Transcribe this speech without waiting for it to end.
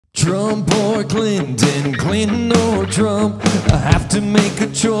Trump or Clinton, Clinton or Trump, I have to make a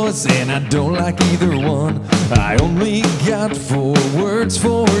choice and I don't like either one. I only got 4 words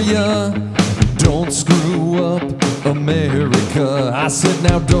for ya. Don't screw up America. I said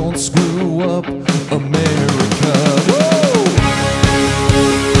now don't screw up America. Woo!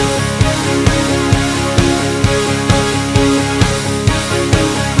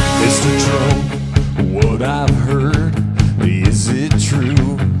 Mr. Trump, what I've heard, is it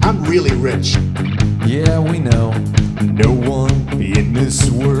true? I'm really rich. Yeah, we know. No one in this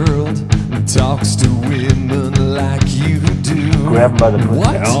world talks to women like you do. Grab 'em by the pussy.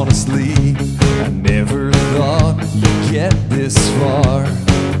 What? Honestly, I never thought you'd get this far.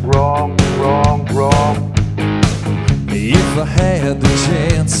 Wrong, wrong, wrong. If I had the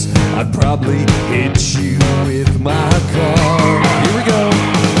chance, I'd probably hit you with my car. Here we go.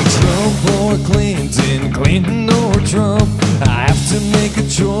 Trump or Clinton, Clinton or Trump, I have to make a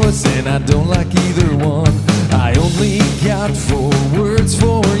choice and I don't like either one. I only got 4 words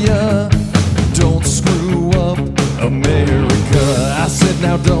for ya. Don't screw up America. I said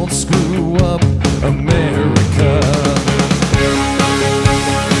now don't screw up America.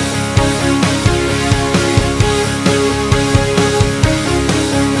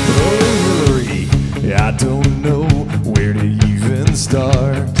 I don't know where to even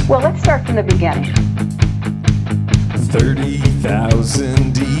start. Well, let's start from the beginning.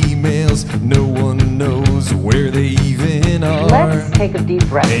 30,000 emails, no one knows where they even are. Let's take a deep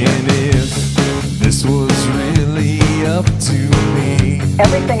breath. And if this was really up to me,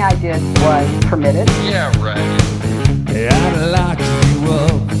 Everything I did was permitted. Yeah, right. I'd lock you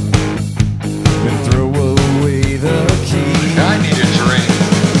up and throw away the key. I need a drink.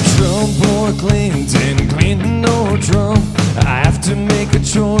 Trump or Clinton, Clinton or Trump, I have to make a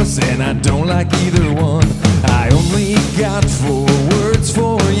choice and I don't like either one. I only got 4 words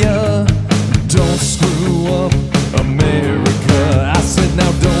for ya. Don't screw up America. I said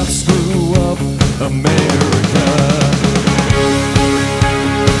now don't screw up America.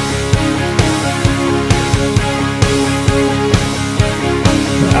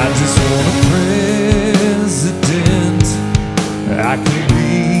 I just want a president I can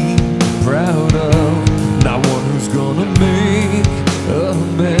be proud of, not one who's gonna make a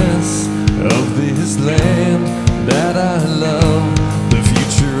mess of this land that I love. The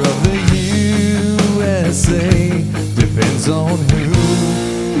future of the USA depends on who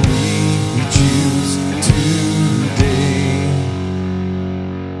we choose today.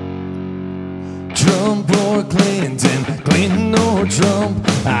 Trump or Clinton, Clinton or Trump,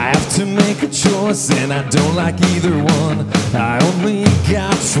 I have to make a choice and I don't like either one. I only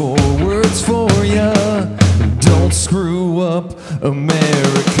got 4 words for ya. Don't screw up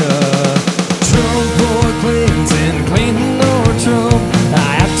America. Trump or Clinton, Clinton or Trump,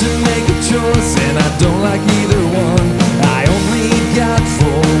 I have to make a choice and I don't like either one. I only got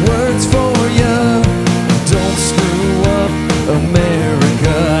 4 words for ya. Don't screw up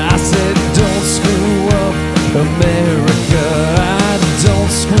America. I said don't screw up America. I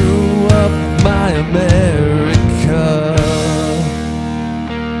don't screw up my America.